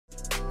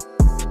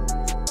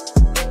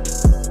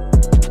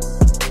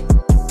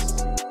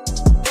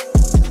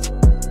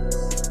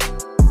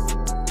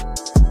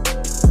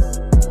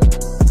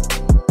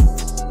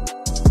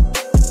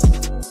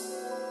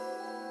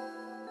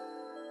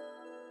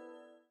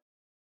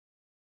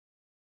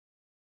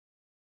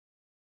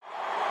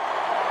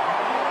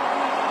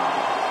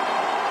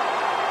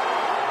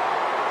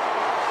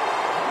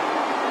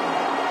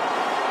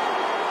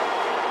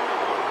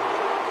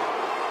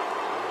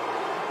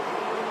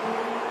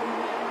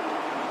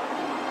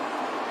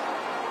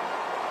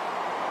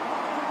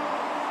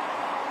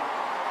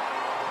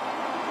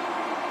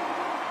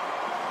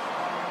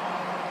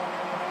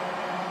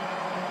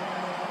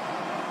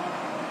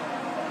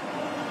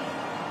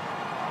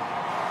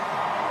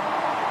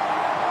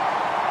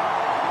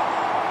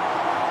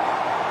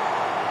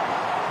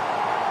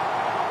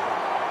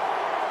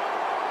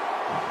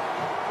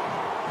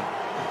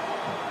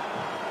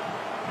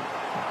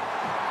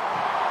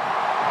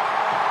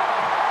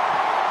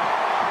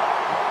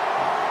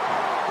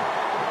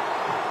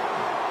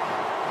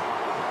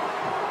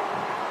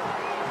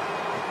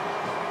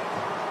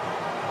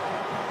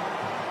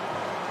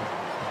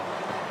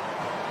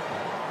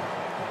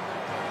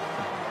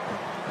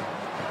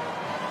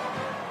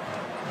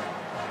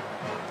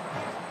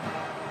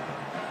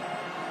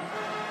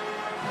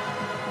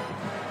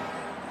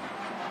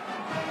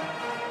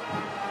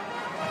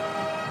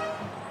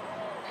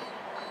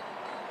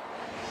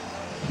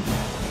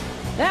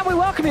And we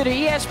welcome you to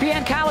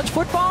ESPN College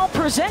Football,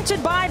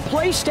 presented by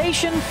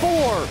PlayStation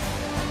 4.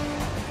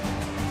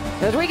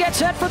 As we get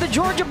set for the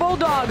Georgia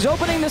Bulldogs,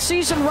 opening the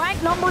season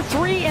ranked number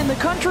 3 in the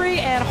country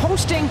and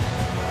hosting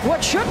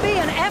what should be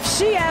an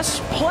FCS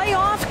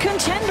playoff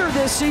contender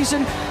this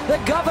season,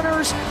 the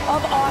Governors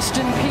of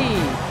Austin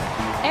Peay.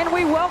 And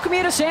we welcome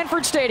you to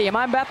Sanford Stadium.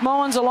 I'm Beth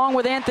Mullins along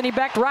with Anthony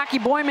Becht. Rocky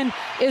Boyman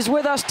is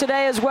with us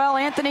today as well.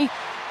 Anthony,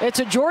 it's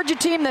a Georgia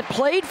team that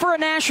played for a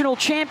national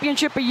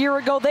championship a year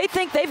ago. They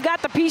think they've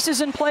got the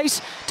pieces in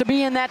place to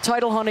be in that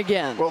title hunt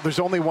again. Well, there's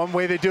only one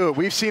way to do it.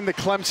 We've seen the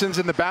Clemsons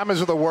and the Bamas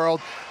of the world.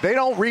 They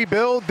don't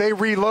rebuild, they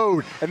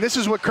reload. And this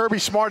is what Kirby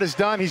Smart has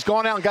done. He's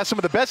gone out and got some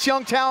of the best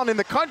young talent in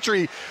the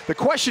country. The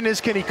question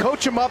is, can he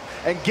coach them up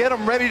and get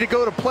them ready to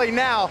go to play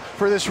now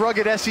for this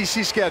rugged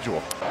SEC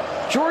schedule?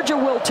 Georgia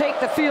will take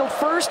the field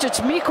first. It's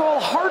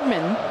Mecole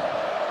Hardman.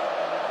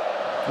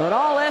 An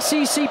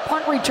all-SEC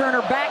punt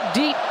returner back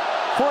deep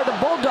for the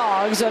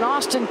Bulldogs, and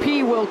Austin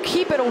Peay will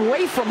keep it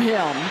away from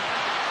him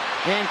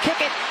and kick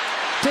it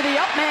to the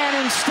up man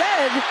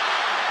instead,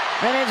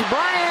 and it's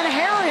Brian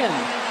Herrien.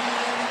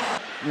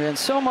 And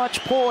so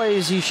much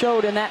poise he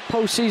showed in that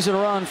postseason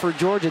run for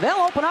Georgia.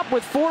 They'll open up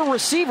with 4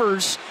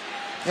 receivers,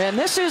 and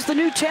this is the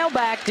new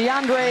tailback,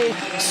 DeAndre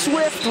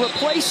Swift,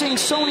 replacing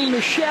Sony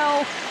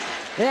Michel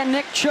and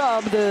Nick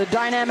Chubb, the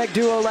dynamic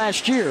duo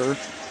last year.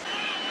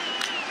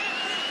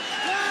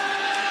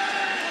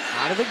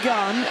 Out of the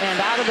gun and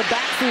out of the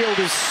backfield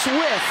is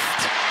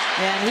Swift,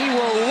 and he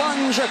will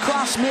lunge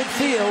across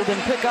midfield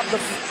and pick up the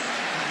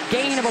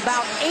gain of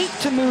about 8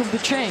 to move the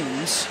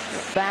chains.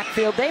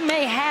 Backfield, they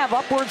may have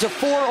upwards of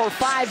 4 or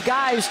 5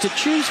 guys to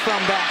choose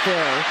from back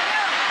there.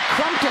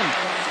 Crumpton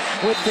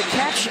with the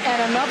catch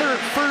and another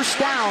first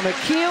down.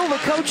 Akil, the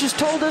coaches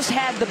told us,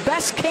 had the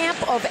best camp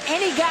of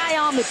any guy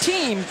on the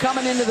team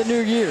coming into the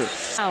new year.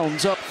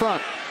 Downs up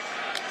front.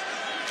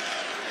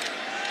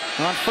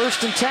 On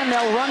 1st and 10,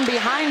 they'll run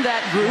behind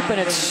that group, and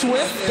it's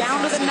Swift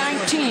down to the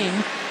 19.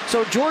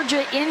 So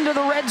Georgia into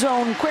the red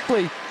zone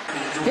quickly.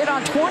 Hit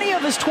on 20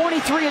 of his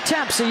 23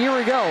 attempts a year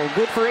ago.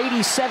 Good for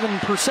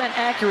 87%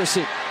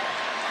 accuracy.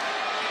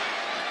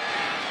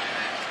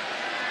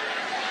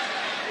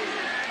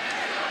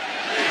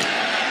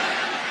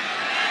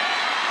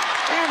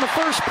 And the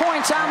first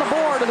points on the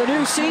board of the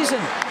new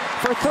season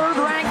for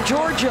 3rd-ranked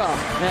Georgia,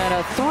 and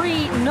a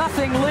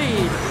 3-0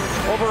 lead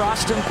over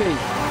Austin Peay.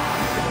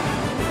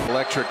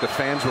 Electric. The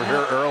fans were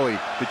here early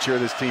to cheer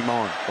this team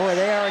on. Boy,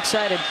 they are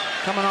excited.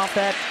 Coming off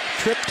that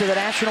trip to the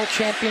national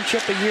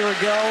championship a year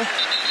ago.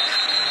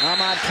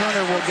 Ahmad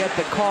Turner will get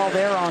the call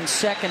there on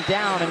 2nd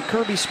down, and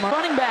Kirby Smart.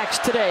 Running backs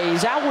today.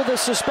 He's out with a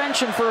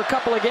suspension for a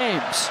couple of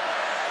games.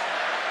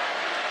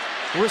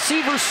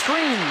 Receiver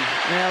screen.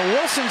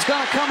 Wilson's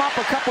going to come up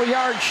a couple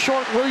yards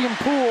short. William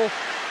Poole,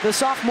 the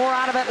sophomore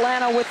out of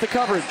Atlanta, with the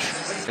coverage.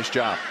 Nice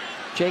job.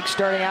 Jake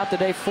starting out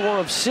today 4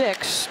 of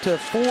 6 to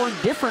 4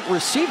 different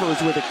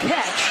receivers with a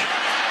catch.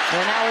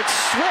 And now it's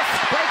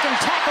Swift breaking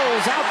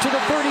tackles out to the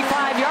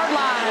 35-yard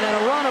line and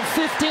a run of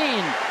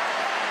 15.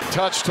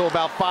 Touch to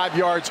about 5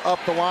 yards up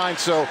the line,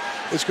 so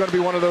it's going to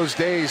be one of those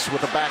days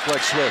with a back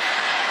like Swift.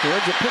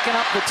 Georgia picking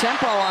up the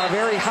tempo on a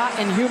very hot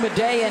and humid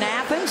day in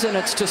Athens, and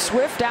it's to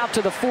Swift out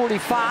to the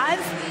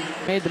 45.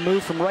 Made the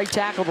move from right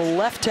tackle to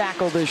left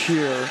tackle this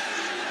year.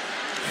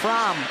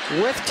 From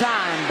with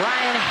time,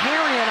 Brian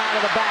Herrien out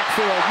of the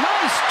backfield.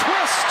 Nice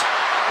twist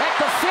at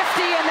the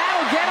 50, and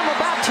that'll get him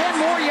about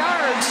 10 more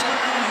yards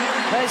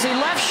as he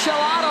left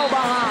Shalato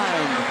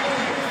behind.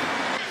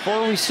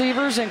 4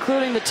 receivers,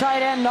 including the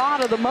tight end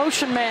Nod of the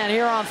motion man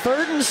here on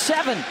 3rd and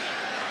 7.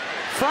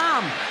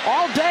 From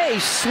all day,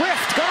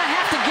 Swift gonna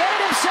have to get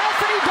it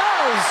himself, and he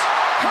does.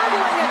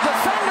 Hurdling a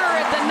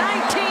defender at the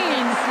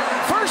 19.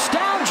 1st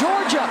down,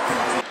 Georgia.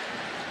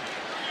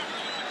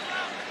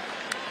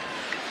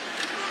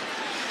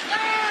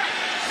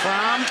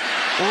 From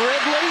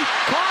Ridley,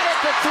 caught at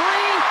the 3,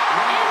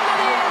 into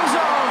the end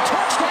zone.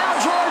 Touchdown,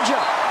 Georgia.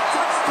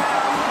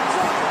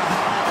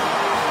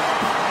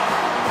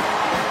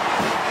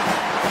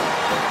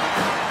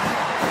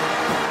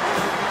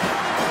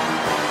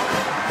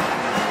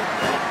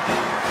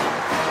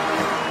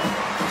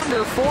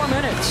 Under 4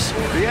 minutes.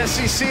 The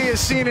SEC has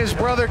seen his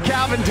brother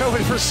Calvin do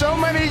it for so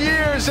many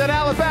years at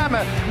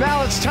Alabama.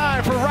 Now it's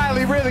time for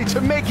Riley Ridley to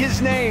make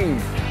his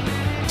name.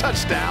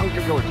 Touchdown,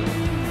 Georgia.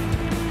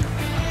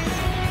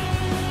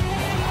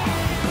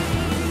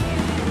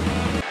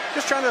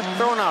 Trying to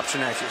throw an option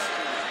at you.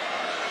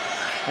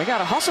 They got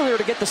to hustle here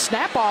to get the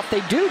snap off.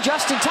 They do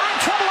just in time.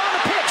 Trouble on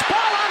the pitch.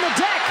 Ball on the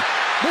deck.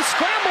 The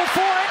scramble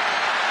for it.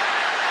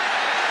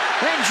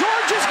 And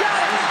Georgia's got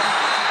it.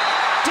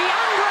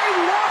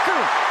 DeAndre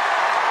Walker.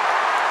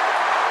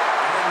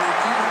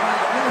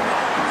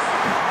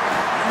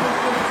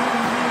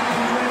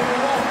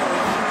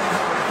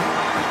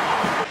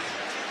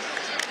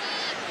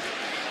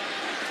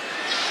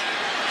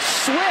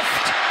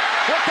 Swift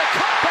with the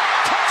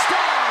cutback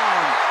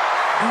touchdown.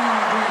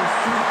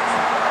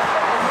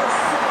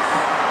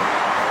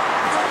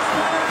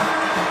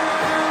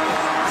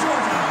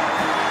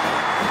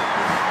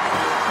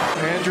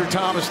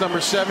 Thomas, number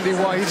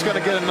 71. He's going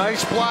to get a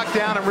nice block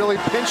down and really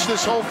pinch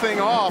this whole thing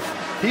off.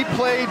 He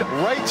played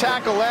right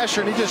tackle last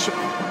year, and he just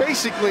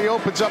basically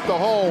opens up the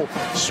hole.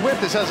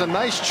 Swift has a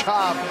nice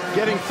job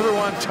getting through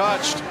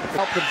untouched.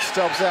 Help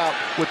themselves out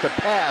with the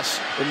pass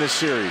in this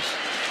series.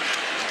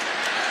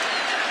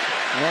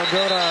 They'll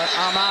go to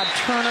Ahmad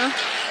Turner,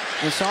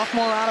 the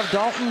sophomore out of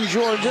Dalton,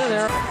 Georgia.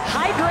 They're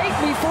hydrate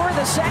before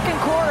the second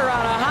quarter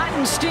on a hot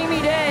and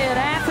steamy day in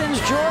Athens,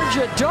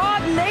 Georgia.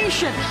 Dog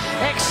Nation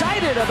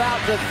excited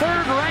about the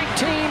third-ranked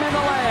team in the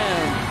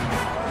land.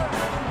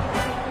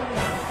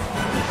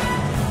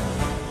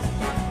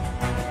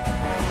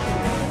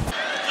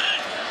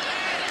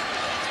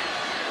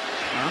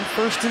 On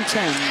 1st and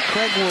 10,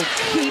 Craig will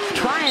keep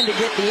trying to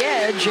get the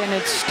edge, and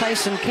it's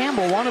Tyson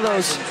Campbell, one of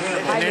those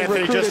highly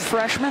recruited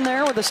freshmen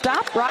there with a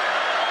stop.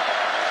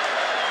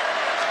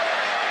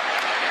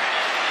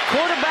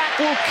 Quarterback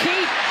will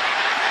keep,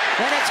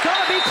 and it's going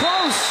to be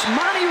close.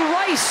 Monty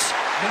Rice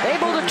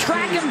able to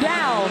track him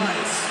down,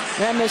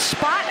 and the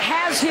spot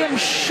has him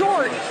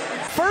short.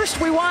 First,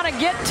 we want to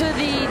get to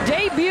the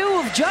debut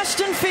of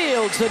Justin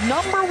Fields, the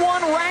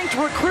 #1 ranked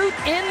recruit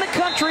in the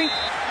country.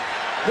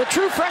 The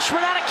true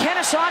freshman out of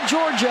Kennesaw,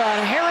 Georgia.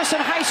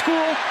 Harrison High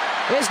School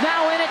is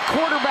now in at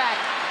quarterback,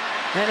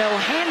 and he'll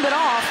hand it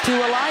off to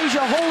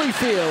Elijah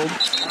Holyfield.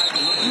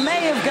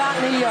 May have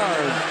gotten a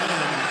yard.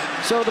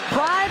 So the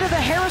pride of the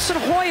Harrison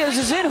Hoyas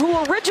is in,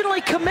 who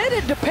originally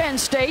committed to Penn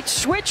State,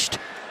 switched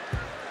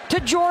to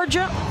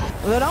Georgia,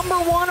 the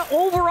 #1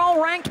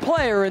 overall ranked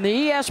player in the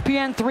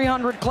ESPN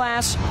 300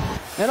 class.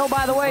 And oh,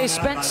 by the way,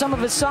 spent some of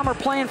his summer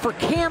playing for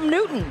Cam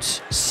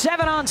Newton's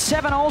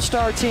 7-on-7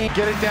 All-Star team.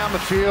 Get it down the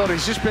field.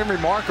 He's just been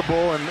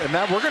remarkable, and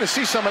that we're going to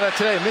see some of that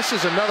today. And this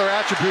is another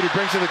attribute he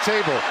brings to the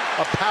table.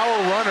 A power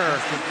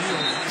runner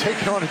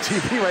taking on a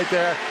TV right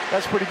there.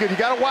 That's pretty good. You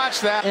got to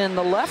watch that. In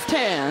the left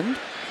hand,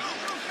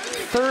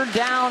 3rd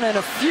down and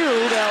a few.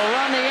 They'll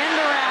run the end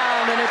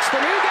around, and it's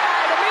the new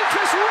guy,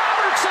 Demetrius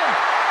Robertson.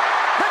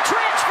 The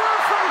transfer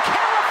from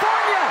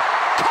California,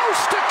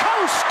 coast to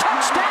coast,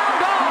 touchdown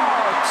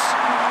Dogs.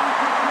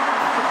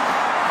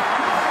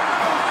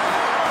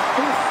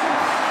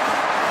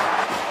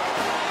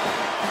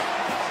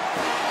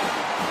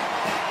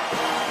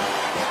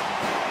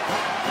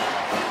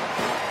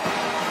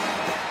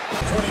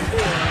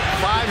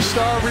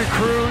 Five-star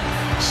recruit,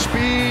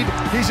 speed.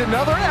 He's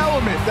another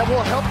element that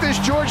will help this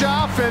Georgia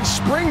offense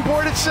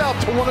springboard itself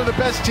to one of the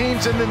best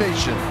teams in the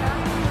nation.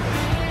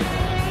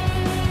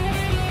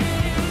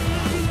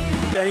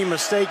 Any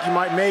mistake you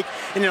might make,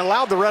 and it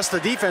allowed the rest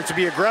of the defense to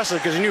be aggressive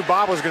because he knew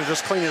Bob was going to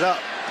just clean it up.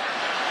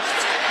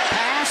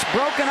 Pass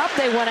broken up.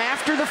 They went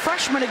after the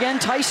freshman again,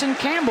 Tyson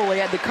Campbell. He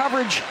had the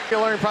coverage.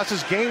 Learning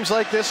process, games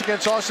like this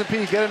against Austin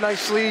Peay, get a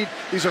nice lead.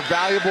 These are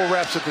valuable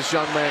reps that this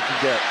young man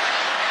can get.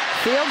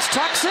 Fields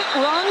tucks it,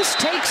 runs,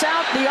 takes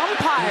out the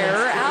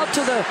umpire out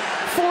to the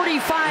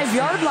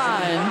 45-yard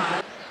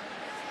line.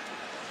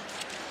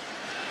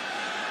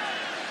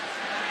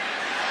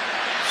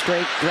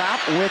 Straight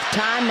drop with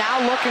time, now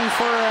looking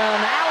for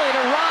an alley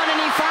to run, and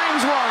he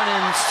finds one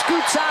and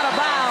scoots out of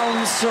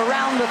bounds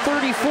around the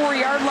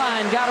 34-yard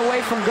line. Got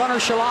away from Gunnar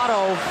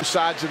Shilato.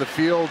 Sides of the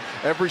field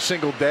every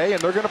single day,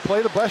 and they're going to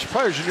play the best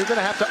players, and you're going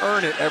to have to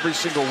earn it every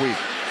single week.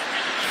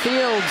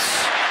 Fields,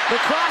 the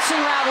crossing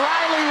route,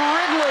 Riley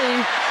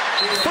Ridley.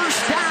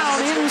 1st down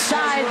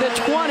inside the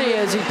 20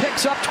 as he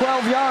picks up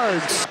 12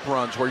 yards.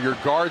 Runs where your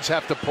guards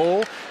have to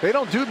pull. They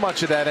don't do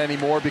much of that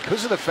anymore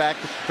because of the fact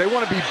they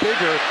want to be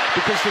bigger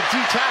because the D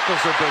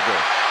tackles are bigger.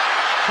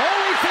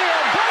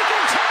 Holyfield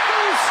breaking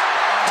tackles.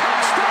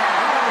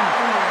 Touchdown.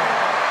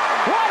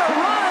 What a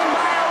run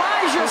by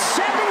Elijah.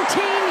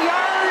 17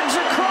 yards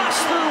across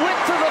the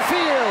width of the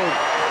field.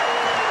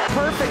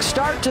 Perfect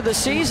start to the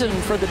season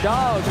for the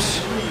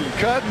Dogs.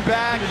 Cutting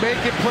back,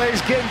 making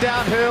plays, getting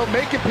downhill,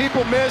 making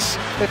people miss.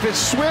 If it's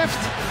Swift,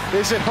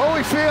 is it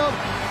Holyfield,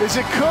 is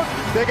it Cook?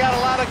 They got a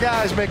lot of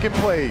guys making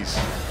plays.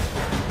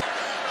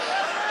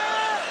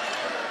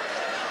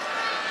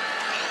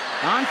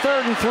 On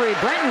 3rd and 3,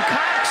 Brenton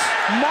Cox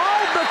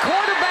mauled the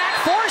quarterback,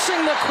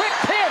 forcing the quick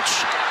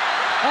pitch.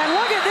 And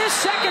look at this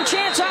second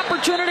chance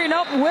opportunity.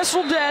 Nope,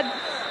 whistle dead.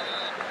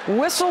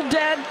 Whistle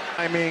dead.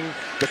 I mean,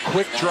 the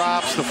quick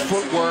drops, the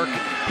footwork.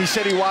 He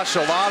said he watched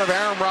a lot of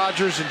Aaron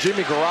Rodgers and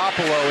Jimmy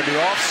Garoppolo in the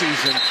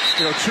offseason.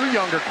 You know, 2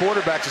 younger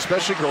quarterbacks,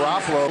 especially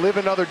Garoppolo. Live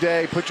another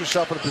day, put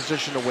yourself in a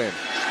position to win.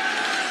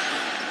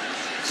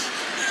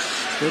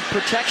 Good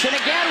protection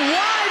again.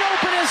 Wide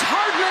open is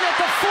Hardman at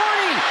the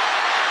 40.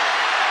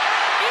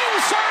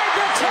 Inside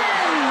the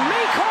 10.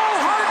 Mecole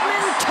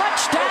Hardman,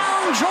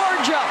 touchdown,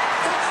 Georgia.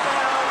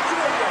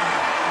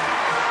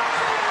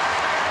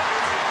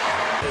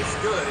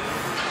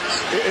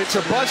 It's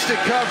a busted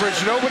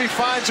coverage. Nobody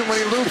finds him when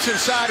he loops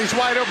inside. He's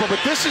wide open, but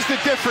this is the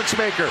difference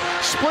maker.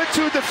 Split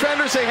 2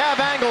 defenders, they have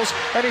angles,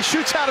 and he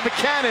shoots out of a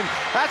cannon.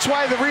 That's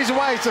why the reason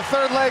why he's the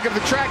 3rd leg of the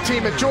track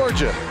team at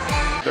Georgia.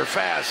 They're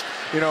fast,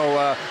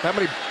 how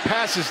many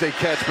passes they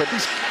catch, but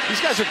these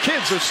guys are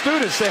kids, they're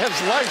students, they have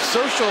life,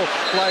 social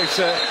lives,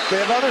 they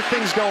have other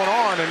things going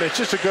on, and it's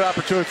just a good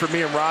opportunity for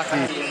me and Rocky.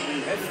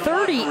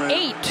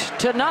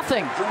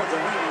 38-0.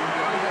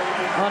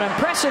 An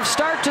impressive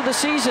start to the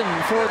season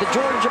for the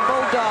Georgia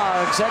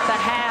Bulldogs at the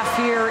half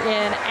here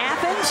in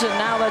Athens, and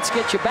now let's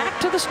get you back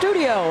to the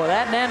studio with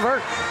Adnan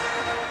Vert.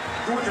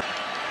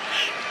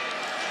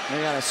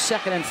 They got a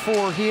 2nd and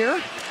 4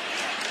 here.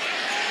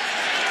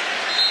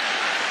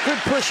 Good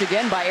push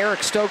again by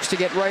Eric Stokes to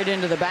get right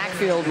into the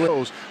backfield.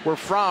 Where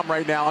Fromm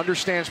right now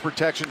understands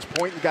protections,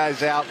 pointing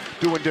guys out,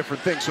 doing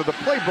different things. So the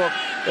playbook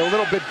a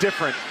little bit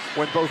different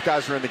when both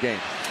guys are in the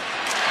game.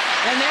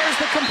 And there's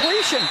the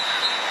completion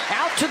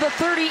out to the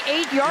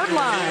 38-yard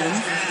line.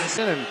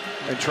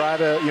 And try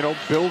to,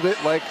 build it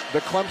like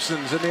the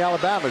Clemsons and the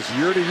Alabamas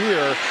year to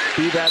year,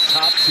 be that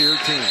top-tier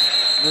team.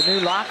 The new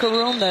locker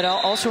room that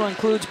also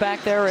includes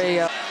back there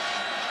a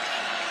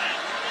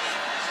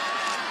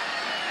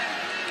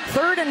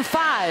 3rd and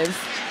 5,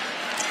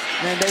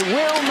 and they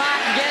will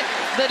not get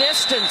the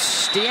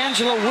distance.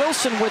 D'Angelo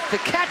Wilson with the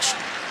catch,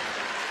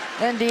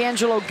 and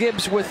D'Angelo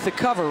Gibbs with the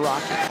cover,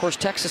 Rocky. Of course,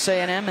 Texas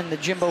A&M in the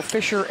Jimbo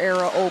Fisher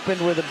era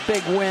opened with a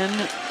big win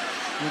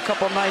a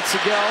couple nights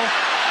ago.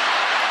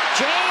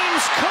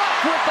 James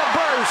Cook with the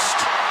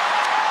burst.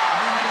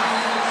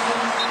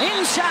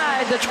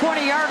 Inside the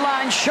 20-yard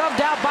line,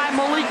 shoved out by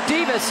Malik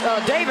Davis.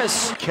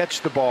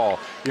 Catch the ball.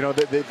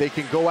 They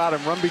can go out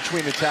and run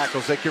between the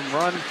tackles. They can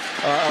run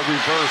a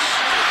reverse.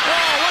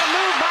 Oh, what a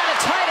move by the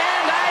tight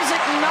end,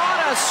 Isaac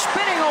Nauta,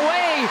 spinning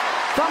away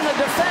from the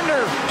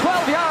defender.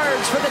 12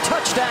 yards for the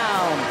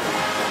touchdown.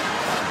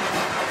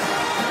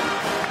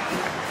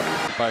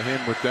 By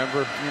him with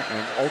Denver,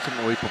 and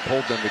ultimately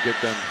propelled them to get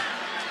them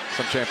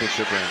some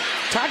championship rings.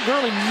 Todd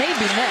Gurley may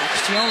be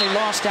next. He only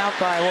lost out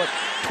by,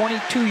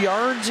 22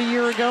 yards a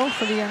year ago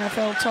for the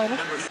NFL title.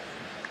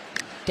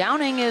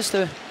 Downing is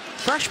the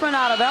freshman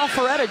out of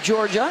Alpharetta,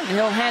 Georgia, and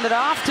he'll hand it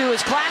off to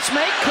his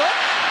classmate, Cook.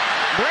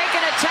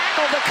 Breaking a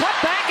tackle, the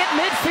cutback at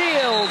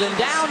midfield, and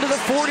down to the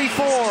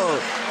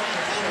 44.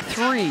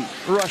 3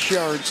 rush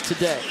yards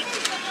today.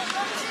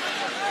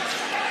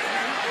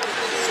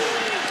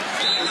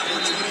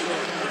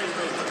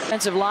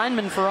 Defensive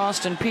lineman for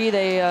Austin Peay.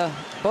 They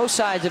both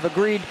sides have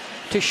agreed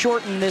to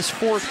shorten this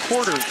 4th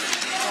quarter.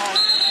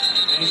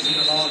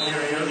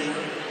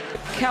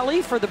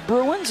 Kelly for the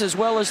Bruins, as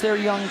well as their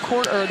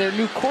their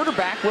new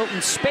quarterback,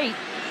 Wilton Spate.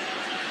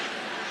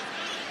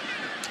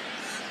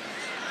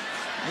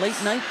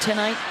 Late night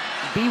tonight,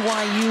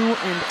 BYU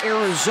and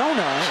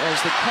Arizona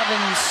as the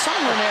Kevin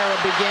Sumlin era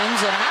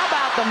begins. And how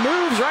about the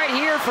moves right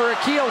here for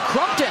Akil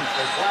Crumpton?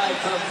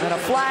 And a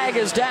flag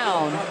is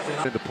down.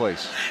 Into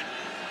place.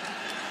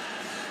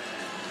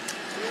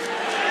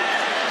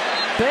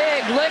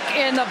 Big lick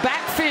in the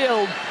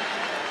backfield.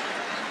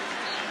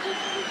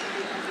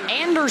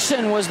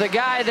 Anderson was the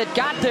guy that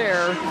got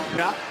there.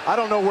 Now, I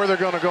don't know where they're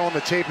going to go on the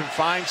tape and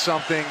find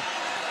something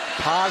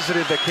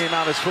positive that came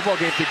out of this football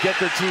game to get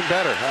their team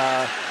better.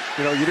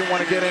 You didn't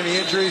want to get any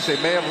injuries. They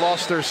may have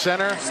lost their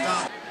center.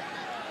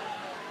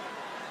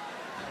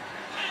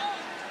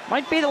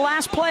 Might be the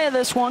last play of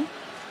this one.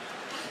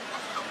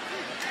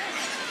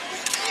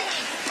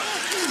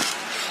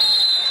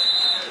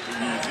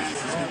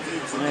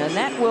 And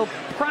that will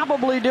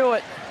probably do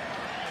it.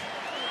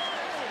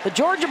 The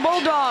Georgia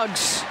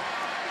Bulldogs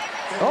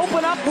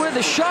open up with a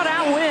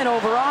shutout win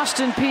over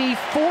Austin Peay,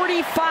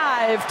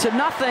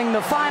 45-0,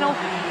 the final.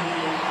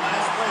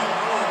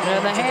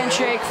 And the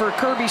handshake for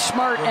Kirby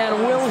Smart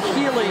and Will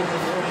Healy.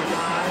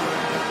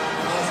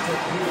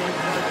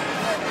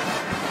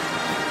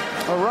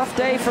 A rough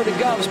day for the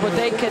Govs, but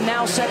they can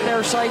now set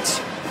their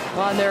sights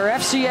on their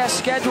FCS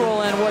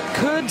schedule and what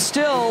could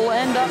still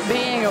end up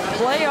being a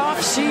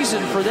playoff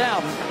season for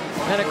them.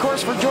 And of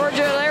course for Georgia,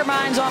 their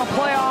mind's on a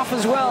playoff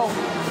as well.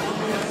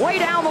 Way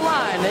down the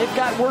line, they've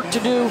got work to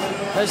do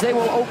as they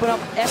will open up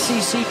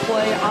SEC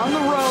play on the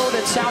road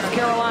at South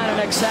Carolina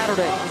next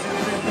Saturday.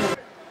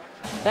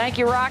 Thank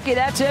you, Rocky.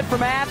 That's it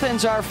from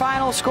Athens. Our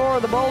final score,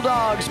 the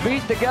Bulldogs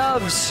beat the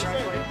Govs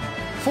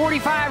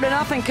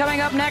 45-0.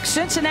 Coming up next,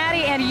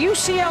 Cincinnati and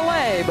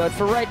UCLA. But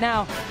for right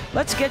now,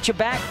 let's get you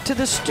back to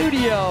the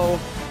studio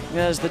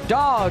as the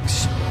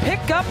Dogs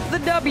pick up the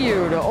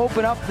W to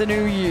open up the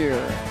new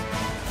year.